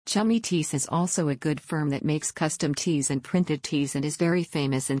Chummy Tees is also a good firm that makes custom tees and printed tees and is very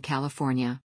famous in California.